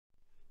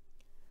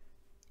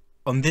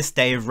On this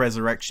day of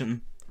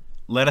resurrection,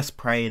 let us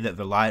pray that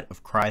the light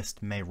of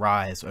Christ may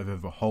rise over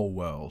the whole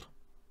world.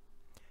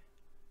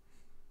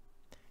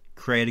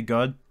 Creator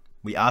God,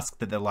 we ask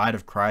that the light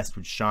of Christ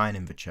would shine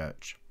in the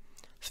church,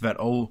 so that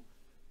all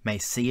may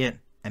see it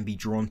and be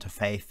drawn to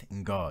faith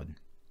in God.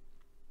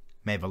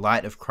 May the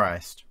light of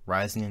Christ,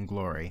 rising in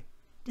glory,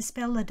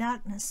 dispel the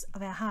darkness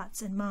of our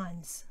hearts and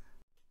minds.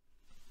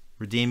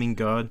 Redeeming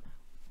God,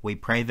 we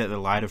pray that the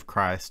light of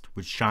Christ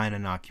would shine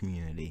in our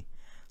community,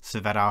 so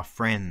that our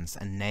friends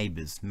and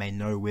neighbours may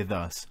know with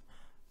us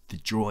the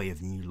joy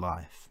of new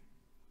life.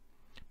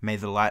 May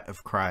the light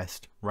of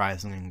Christ,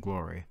 rising in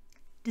glory,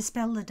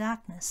 dispel the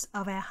darkness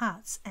of our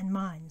hearts and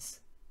minds.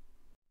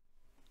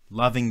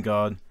 Loving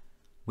God,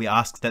 we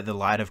ask that the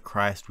light of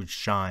Christ would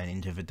shine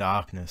into the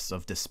darkness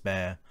of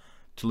despair,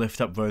 to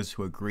lift up those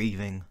who are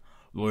grieving,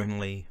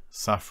 lonely,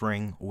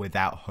 suffering, or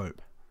without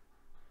hope.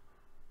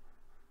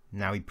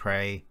 Now we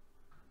pray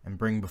and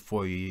bring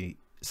before you,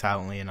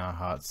 silently in our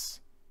hearts,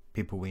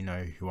 people we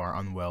know who are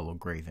unwell or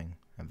grieving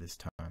at this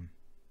time.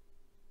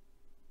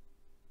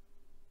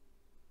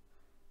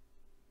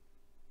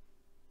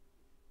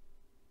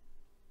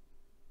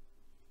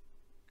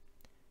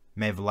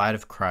 May the light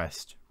of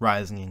Christ,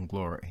 rising in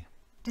glory,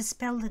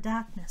 dispel the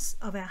darkness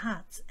of our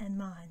hearts and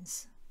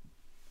minds.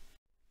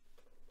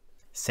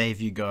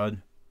 Saviour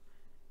God,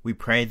 we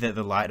pray that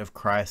the light of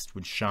Christ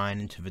would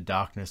shine into the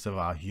darkness of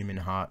our human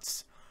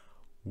hearts,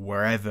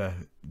 wherever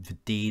the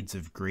deeds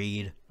of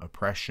greed,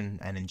 oppression,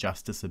 and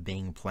injustice are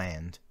being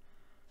planned.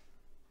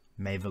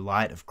 May the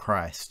light of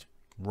Christ,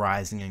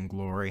 rising in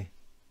glory,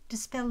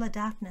 dispel the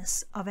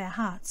darkness of our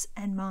hearts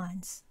and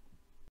minds.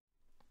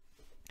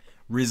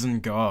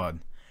 Risen God,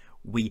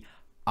 we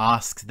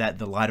ask that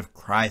the light of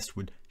Christ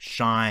would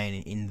shine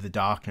in the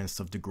darkness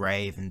of the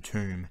grave and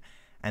tomb,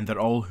 and that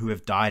all who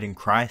have died in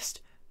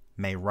Christ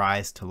may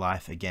rise to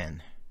life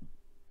again.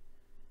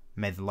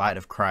 May the light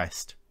of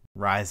Christ,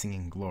 rising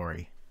in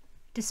glory,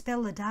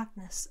 dispel the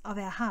darkness of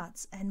our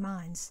hearts and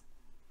minds.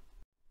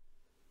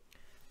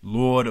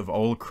 Lord of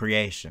all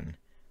creation,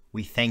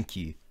 we thank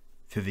you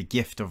for the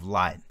gift of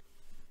light,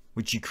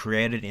 which you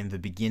created in the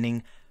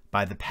beginning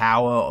by the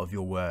power of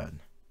your word.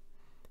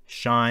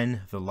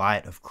 Shine the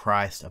light of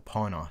Christ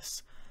upon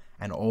us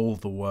and all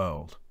the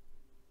world,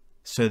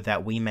 so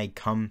that we may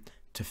come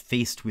to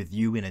feast with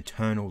you in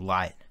eternal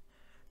light,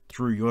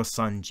 through your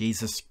Son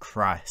Jesus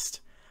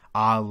Christ,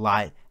 our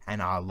light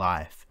and our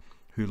life,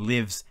 who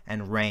lives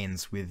and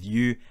reigns with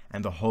you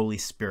and the Holy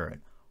Spirit,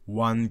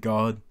 one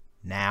God,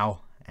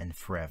 now and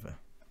forever.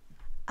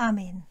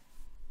 Amen.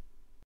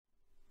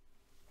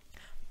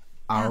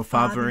 Our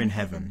Father in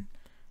heaven,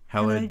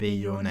 hallowed be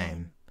your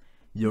name.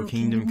 Your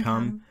kingdom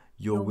come,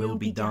 your will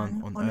be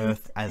done on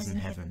earth as in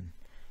heaven.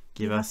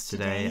 Give us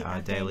today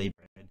our daily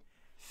bread.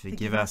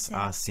 Forgive us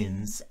our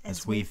sins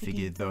as we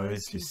forgive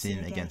those who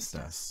sin against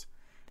us.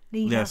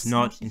 Lead us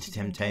not into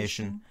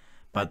temptation,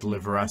 but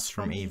deliver us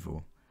from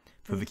evil.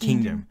 For the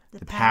kingdom,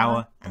 the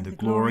power, and the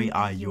glory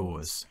are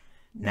yours,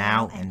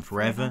 now and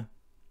forever.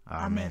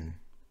 Amen.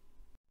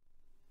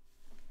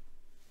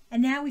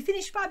 And now we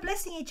finish by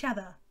blessing each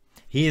other.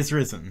 He is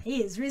risen.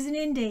 He is risen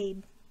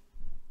indeed.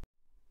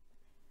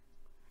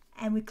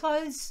 And we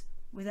close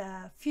with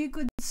a few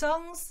good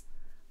songs,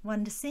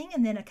 one to sing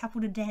and then a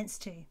couple to dance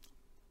to.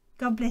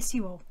 God bless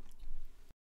you all.